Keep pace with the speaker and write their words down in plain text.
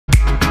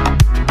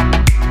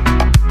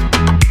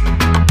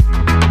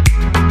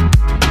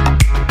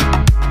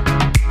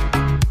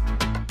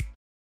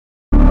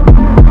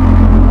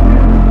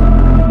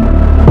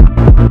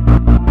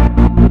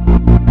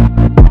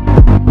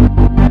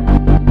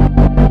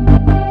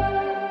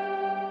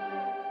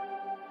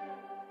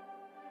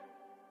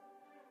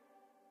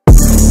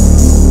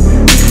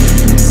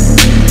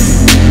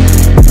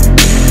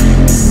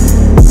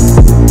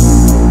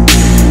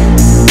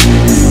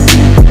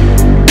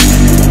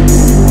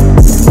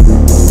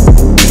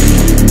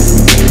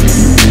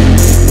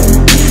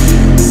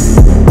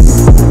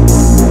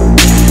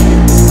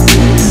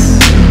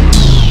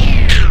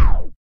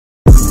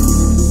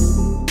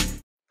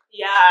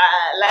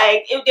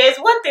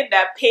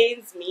that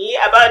pains me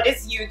about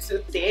this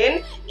YouTube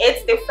thing.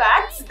 It's the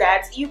fact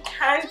that you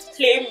can't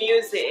play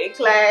music.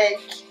 Like,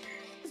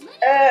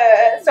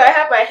 so I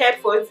have my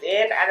headphones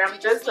in and I'm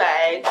just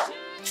like,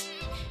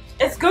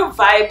 it's good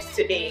vibes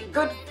today.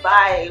 Good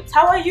vibes.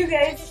 How are you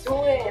guys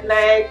doing?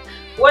 Like,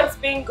 what's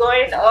been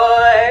going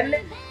on?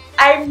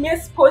 I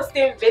miss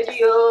posting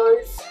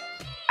videos.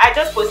 I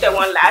just posted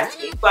one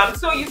last week, but I'm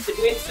so used to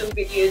doing 2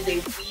 videos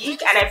a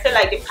week, and I feel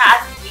like the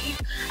past week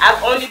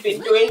I've only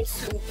been doing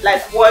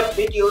 1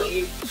 video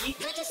a week.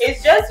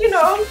 It's just, you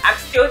know, I'm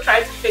still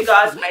trying to figure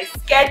out my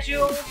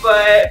schedule,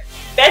 but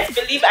best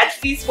believe at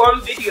least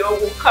 1 video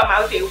will come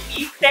out a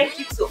week. Thank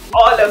you to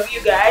all of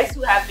you guys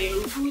who have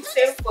been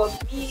rooting for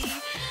me.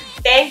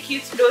 Thank you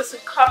to those who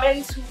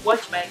comment, who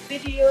watch my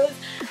videos.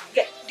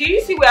 Do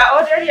you see we're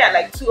already at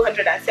like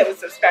 207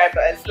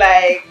 subscribers,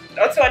 like,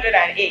 or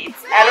 208,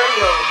 I don't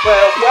know,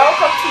 but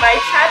welcome to my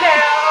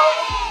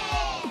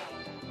channel.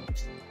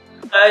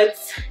 But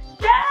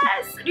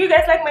yes, do you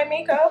guys like my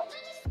makeup?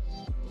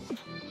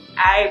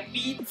 I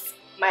beat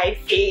my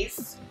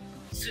face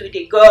to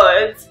the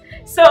gods.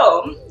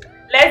 So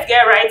let's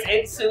get right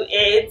into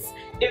it.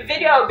 The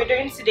video I'll be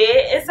doing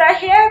today is a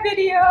hair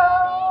video.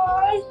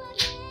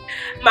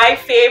 My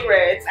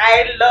favorites.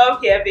 I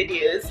love hair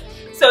videos.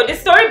 So the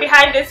story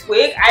behind this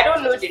wig, I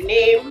don't know the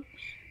name,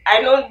 I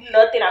know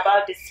nothing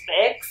about the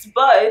specs,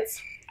 but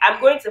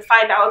I'm going to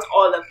find out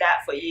all of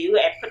that for you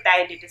and put that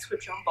in the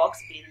description box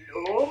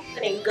below.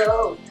 And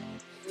go.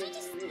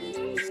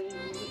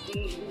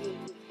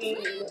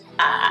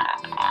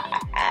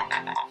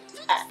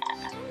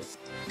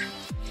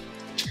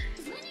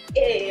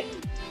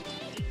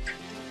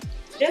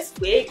 This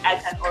wig, I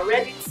can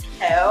already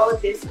tell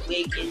this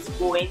wig is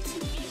going to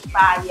be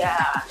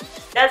fire.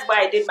 That's why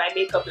I did my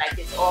makeup like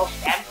this, all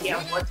fancy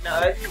and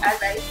whatnot. As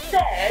I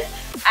said,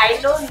 I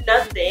know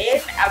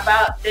nothing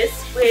about this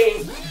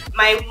wig.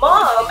 My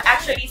mom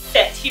actually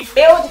said, she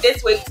mailed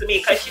this wig to me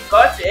because she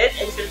got it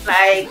and she was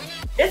like,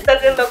 this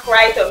doesn't look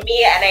right on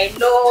me, and I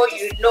know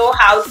you know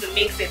how to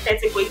make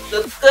synthetic wigs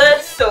look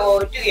good, so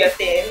do your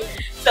thing.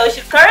 So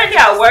she's currently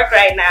at work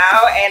right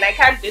now and I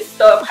can't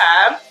disturb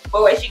her,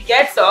 but when she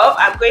gets off,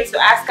 I'm going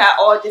to ask her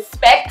all the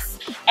specs,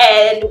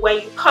 and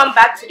when you come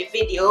back to the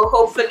video,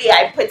 hopefully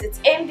I put it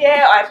in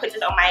there or I put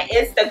it on my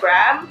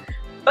Instagram.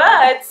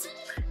 But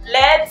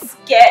let's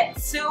get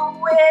to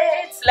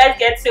it. Let's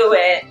get to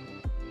it.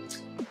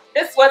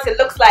 This is what it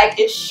looks like.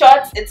 It's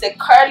short, it's a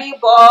curly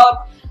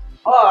bob.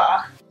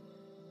 Oh,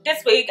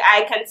 this wig,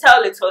 I can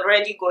tell it's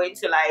already going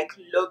to like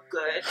look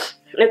good.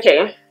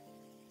 Okay,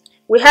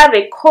 we have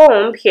a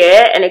comb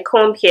here and a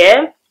comb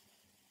here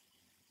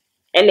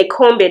and a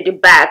comb at the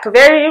back.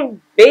 Very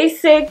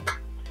basic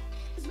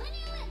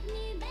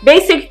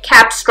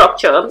cap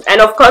structure, and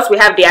of course we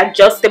have the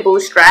adjustable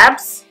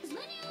straps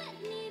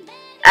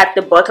at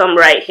the bottom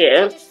right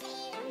here.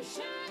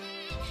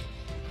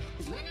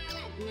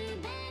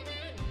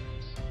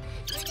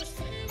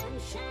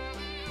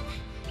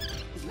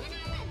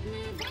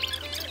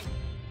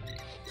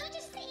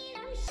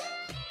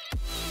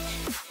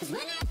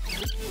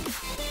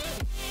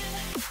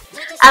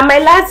 And my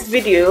last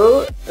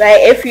video,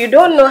 like, if you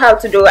don't know how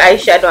to do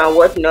eyeshadow and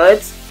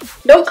whatnot,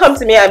 don't come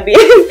to me and be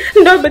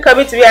don't be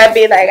coming to me and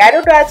be like, I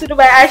don't know how to do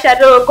my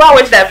eyeshadow. Go and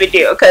watch that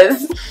video,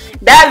 because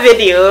that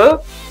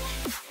video,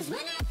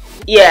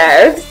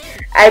 yes,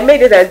 I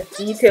made it as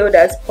detailed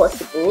as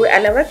possible,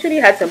 and I've actually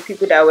had some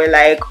people that were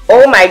like,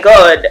 oh my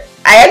god,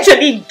 I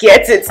actually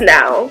get it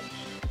now.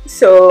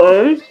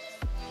 So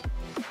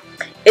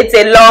it's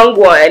a long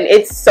one.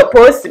 It's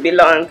supposed to be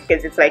long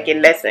because it's like a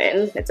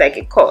lesson, it's like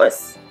a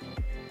course.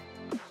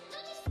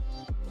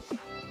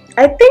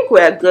 I think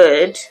we're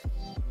good.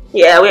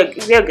 Yeah, we're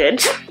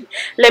good.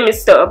 Let me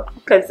stop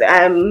because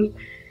I'm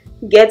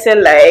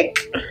getting like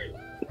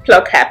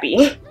pluck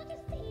happy.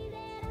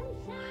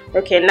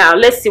 Okay, now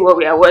let's see what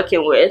we are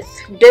working with.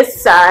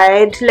 This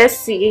side, let's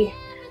see.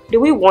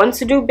 Do we want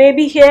to do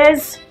baby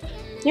hairs?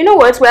 You know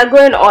what? We're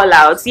going all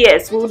out.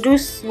 Yes, we'll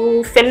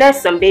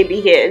finesse some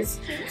baby hairs.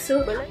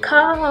 So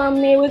come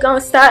here, we're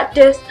gonna start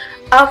this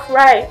off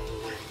right.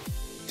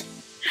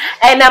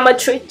 And I'ma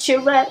treat you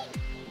right.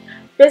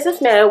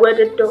 Businessman with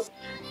the dough.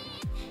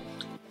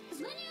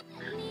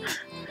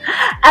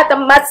 At the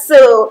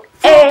muscle.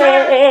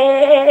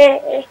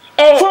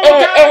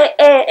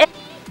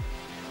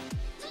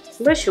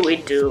 What should we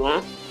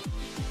do?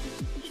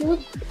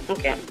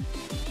 Okay.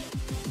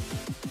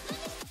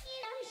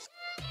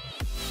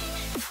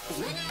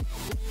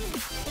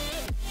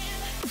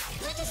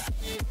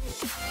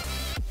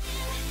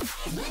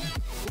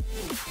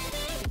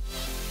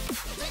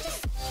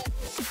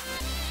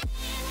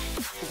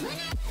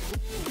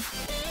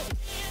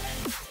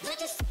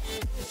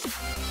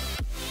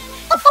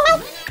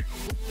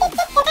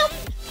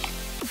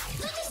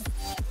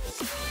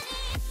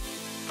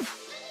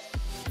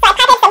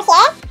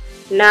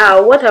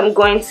 Now what I'm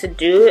going to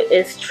do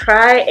is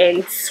try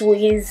and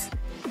squeeze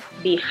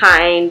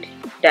behind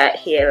that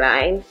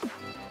hairline.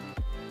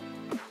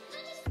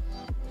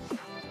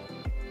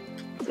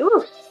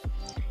 Ooh,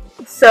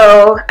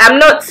 So I'm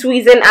not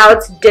squeezing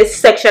out this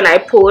section I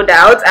pulled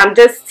out. I'm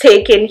just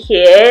taking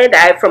here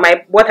that from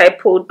what I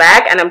pulled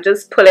back, and I'm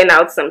just pulling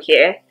out some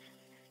here.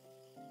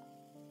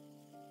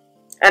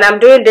 And I'm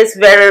doing this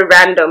very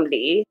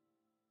randomly.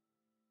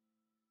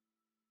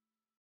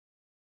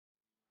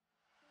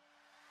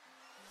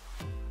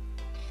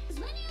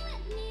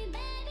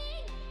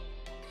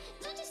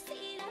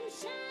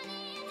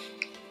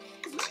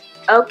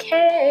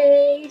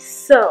 Okay,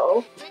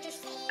 so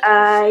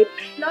I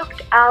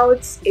plucked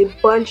out a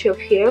bunch of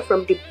hair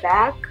from the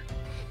back.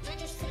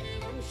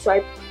 So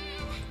I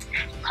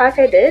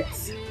parted it,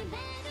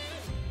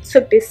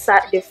 took this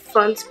side, the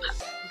front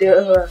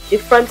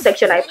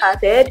section I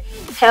parted,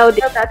 held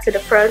that to the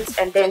front,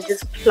 and then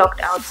just plucked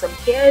out some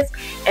hairs.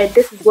 And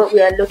this is what we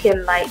are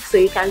looking like. So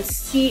you can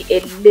see a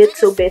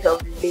little bit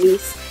of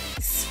lace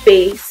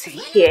space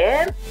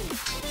here.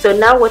 So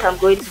now what I'm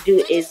going to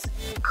do is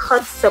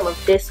cut some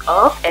of this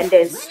off and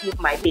then swoop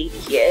my baby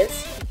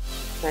hairs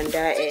on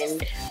that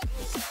end.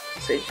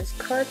 So just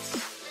cut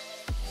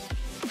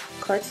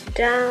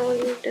down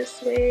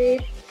this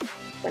way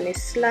on a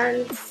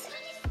slant.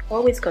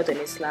 Always cut on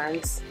a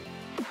slant.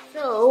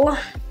 So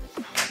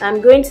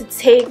I'm going to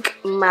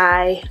take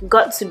my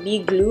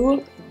got2b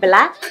glue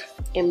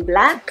in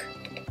black,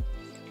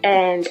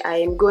 and I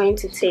am going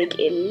to take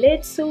a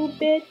little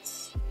bit,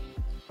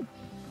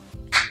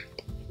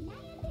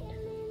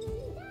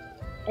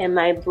 and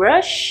my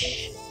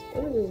brush.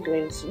 I'm just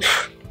going to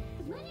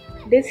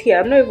this here.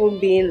 I'm not even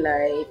being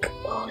like,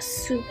 oh,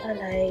 super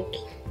like,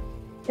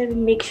 let me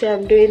make sure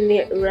I'm doing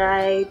it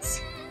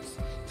right.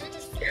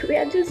 We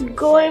are just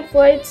going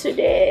for it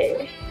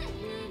today.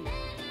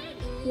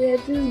 We are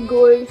just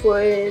going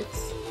for it.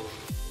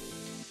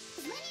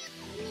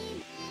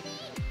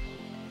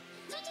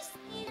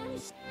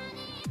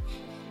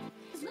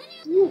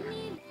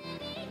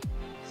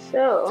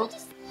 So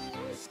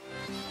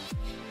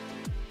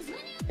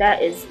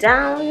that is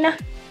down,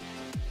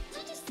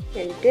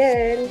 and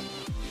then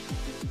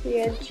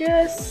we are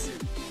just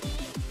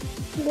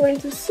going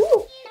to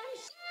swoop.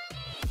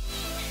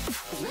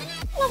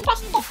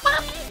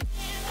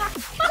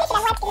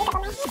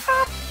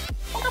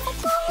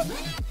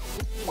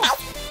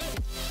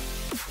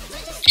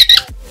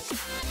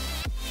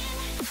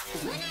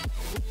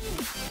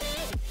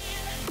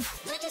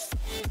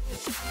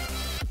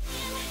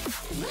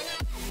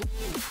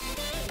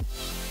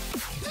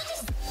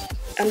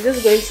 I'm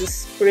just going to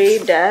spray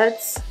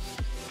that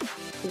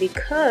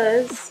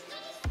because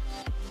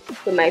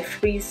with my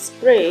freeze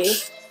spray,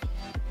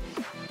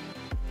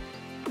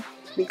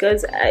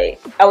 because I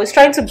was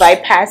trying to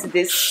bypass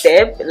this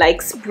step,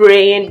 like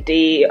spraying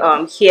the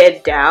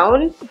hair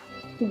down,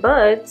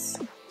 but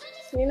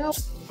you know,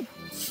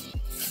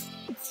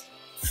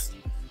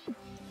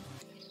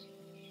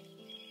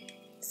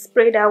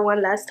 spray that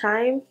one last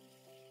time.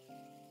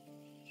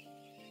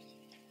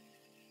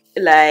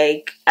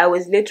 Like, I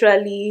was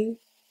literally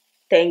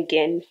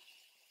thanking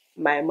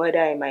my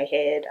mother in my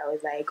head. I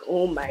was like,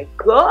 oh my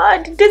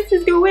god, this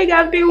is the wig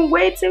I've been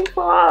waiting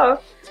for.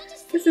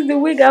 This is the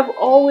wig I've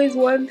always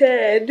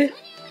wanted.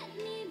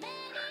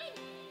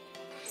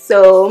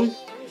 So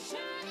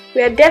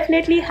we are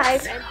definitely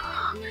hyped.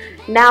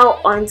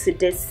 Now onto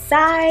this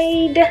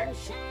side.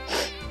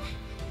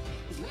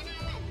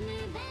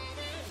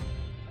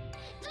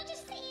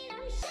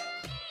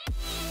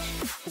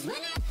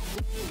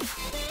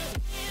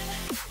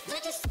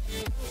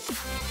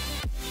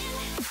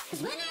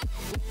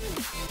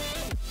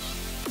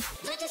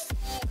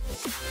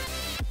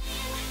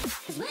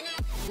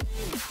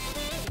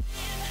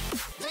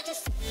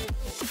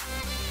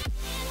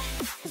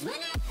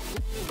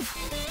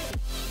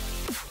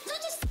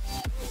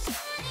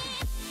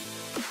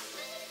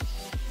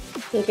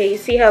 Okay, you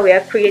see how we are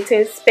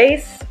creating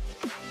space?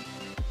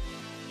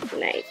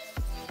 Nice.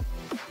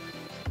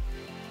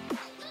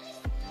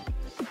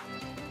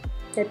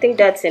 I think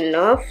that's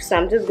enough, so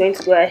I'm just going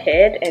to go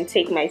ahead and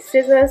take my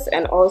scissors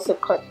and also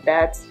cut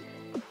that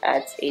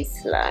at a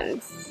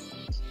slant.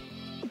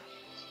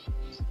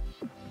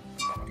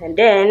 And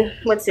then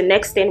what's the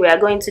next thing we are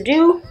going to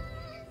do?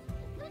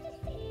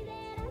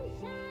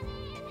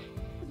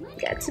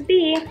 Got to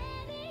be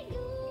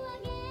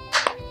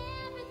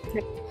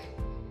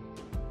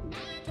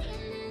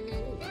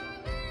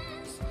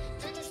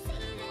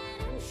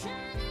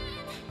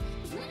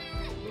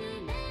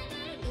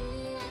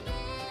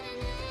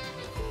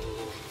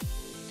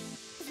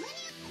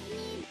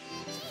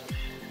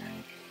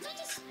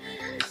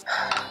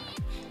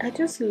I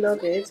just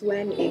love it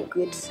when a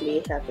good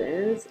slay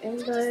happens, and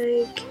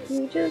like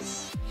you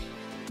just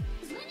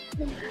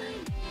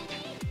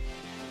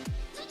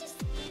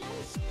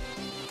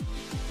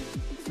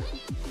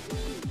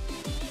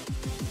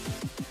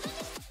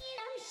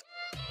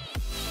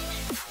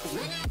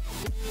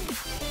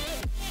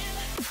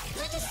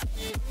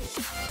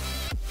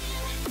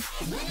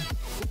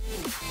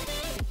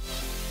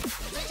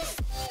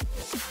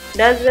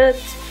that's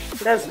it.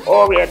 That's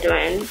all we are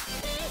doing.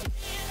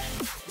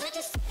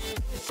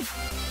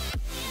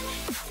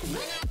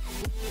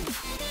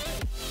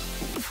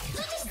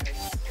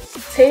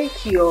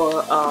 take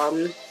your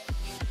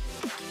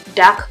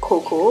dark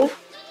cocoa,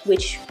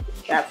 which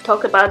I've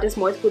talked about this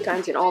multiple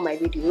times in all my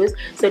videos.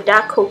 So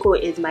dark cocoa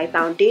is my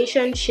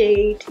foundation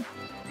shade,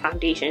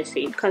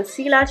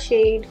 concealer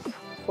shade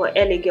for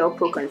LA Girl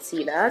Pro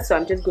Concealer. So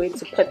I'm just going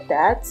to put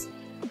that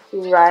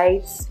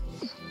right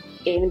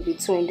in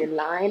between the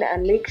line,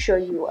 and make sure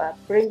you are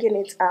bringing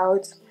it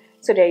out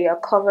so that you're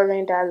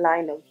covering that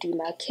line of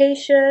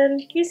demarcation.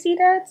 You see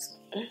that?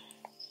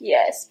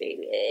 Yes,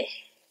 baby.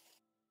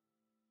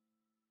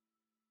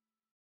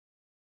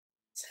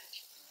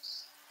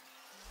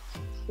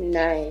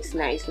 Nice,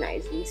 nice,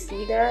 nice. You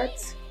see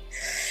that?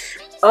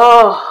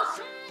 Oh.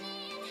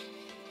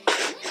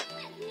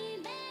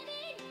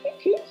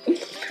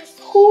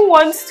 Who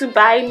wants to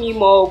buy me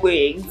more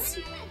wigs?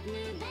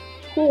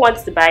 Who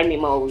wants to buy me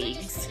more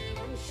wigs?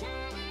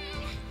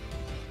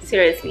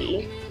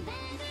 Seriously.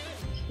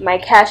 My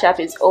Cash App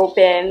is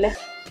open.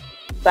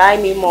 Buy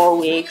me more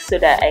wigs so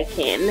that I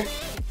can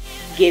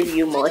give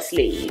you more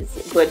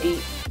slaves. But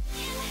the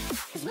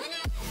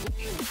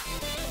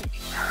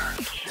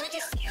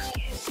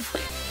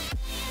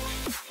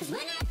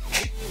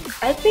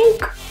I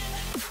think,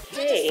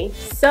 okay,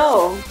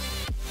 so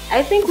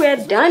I think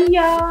we're done,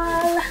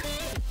 y'all.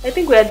 I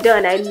think we're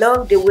done. I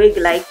love the wig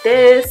like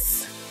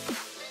this.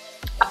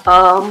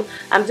 I'm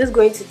just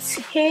going to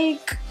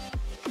take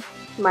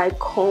my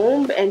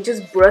comb and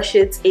just brush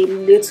it a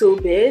little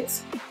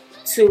bit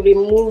to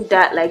remove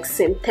that like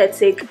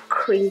synthetic,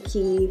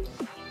 crinky,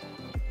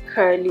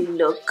 curly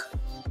look.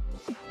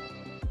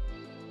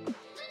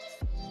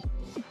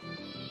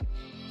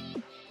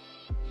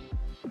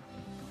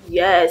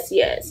 Yes,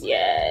 yes,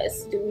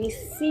 yes. Do we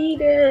see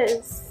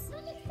this?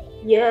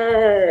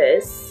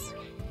 Yes.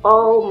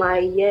 Oh my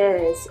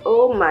yes.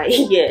 Oh my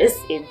yes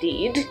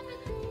indeed.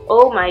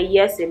 Oh my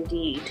yes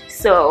indeed.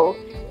 So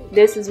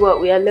this is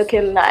what we are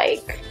looking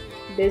like.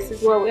 This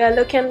is what we are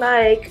looking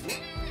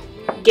like.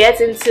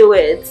 Get into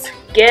it.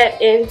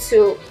 Get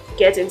into it.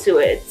 Get into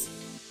it.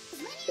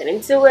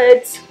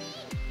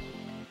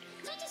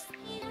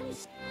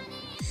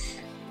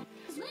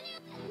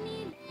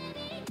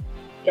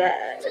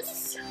 Yes.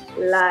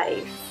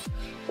 Life.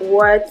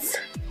 What?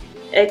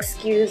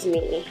 Excuse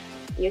me.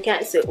 You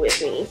can't sit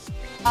with me.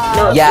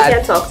 No, yeah, you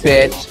can't talk to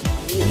bitch.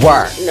 me.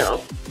 Work.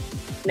 No.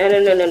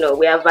 No.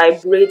 We are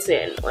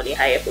vibrating on a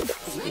higher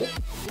frequency.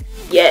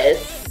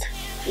 Yes.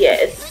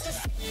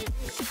 Yes.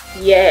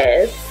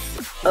 Yes.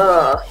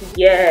 Oh,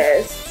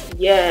 yes.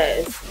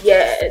 Yes.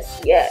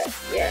 Yes.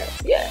 Yes.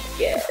 Yes. Yes.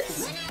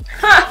 Yes.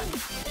 Ha!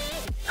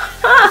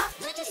 Ha!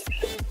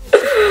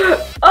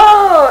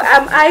 Oh,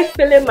 am I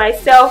feeling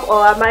myself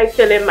or am I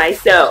feeling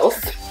myself?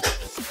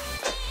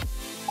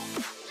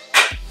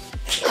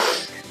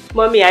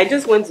 Mommy, I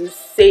just want to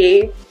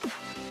say,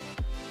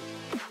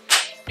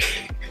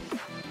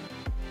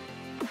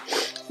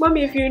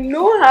 Mommy, if you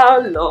know how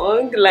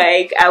long,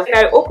 like, when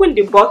I opened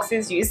the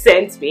boxes you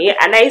sent me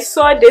and I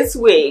saw this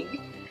wig,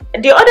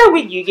 the other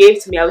wig you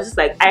gave to me, I was just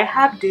like, I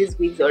have these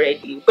wigs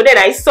already. But then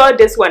I saw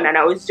this one and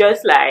I was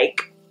just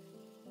like,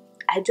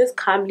 I just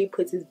calmly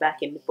put it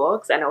back in the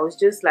box and I was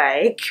just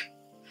like,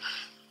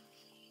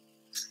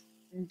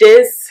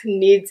 this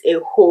needs a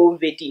whole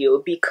video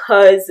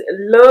because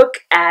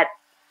look at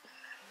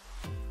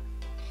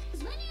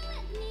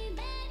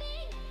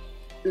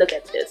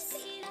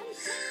this.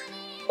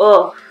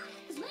 Oh,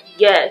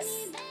 yes.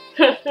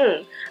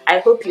 I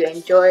hope you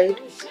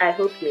enjoyed. I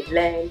hope you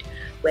learned.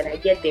 When I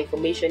get the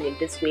information in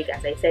this wig,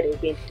 as I said, it will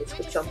be in the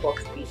description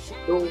box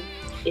below.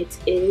 It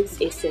is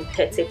a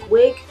synthetic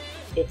wig.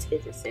 It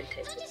is a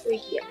synthetic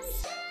wig,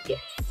 yes.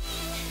 Yes.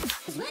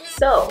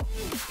 So,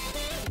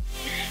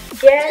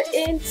 get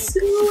into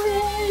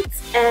it.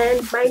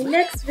 And my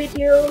next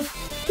video,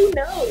 who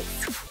knows?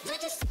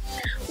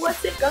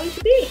 What's it going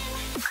to be?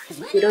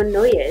 We don't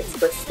know yet,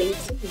 but stay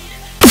tuned.